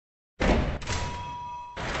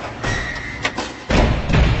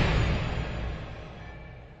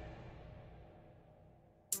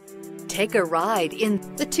Take a ride in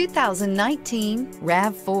the 2019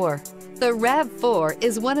 RAV4. The RAV4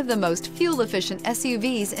 is one of the most fuel-efficient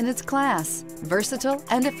SUVs in its class. Versatile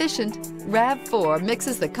and efficient, RAV4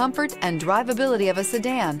 mixes the comfort and drivability of a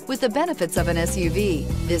sedan with the benefits of an SUV.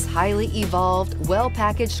 This highly evolved,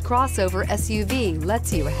 well-packaged crossover SUV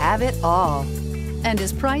lets you have it all and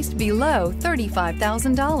is priced below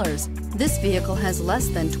 $35,000. This vehicle has less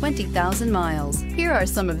than 20,000 miles. Here are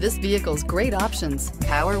some of this vehicle's great options: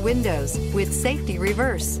 power windows with safety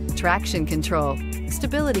reverse, traction control,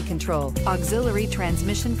 stability control, auxiliary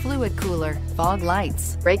transmission fluid cooler, fog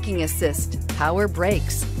lights, braking assist, power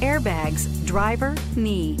brakes, airbags, driver,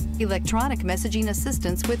 knee, electronic messaging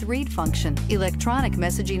assistance with read function, electronic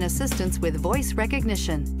messaging assistance with voice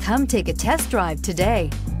recognition. Come take a test drive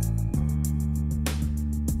today.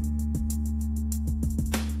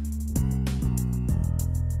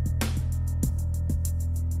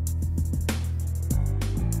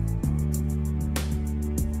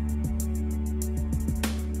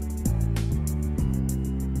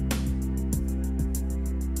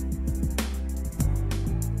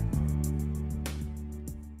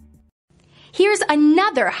 Here's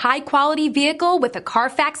another high-quality vehicle with a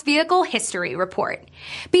Carfax Vehicle History Report.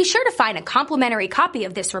 Be sure to find a complimentary copy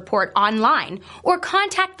of this report online or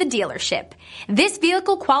contact the dealership. This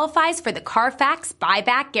vehicle qualifies for the Carfax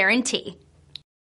Buyback Guarantee.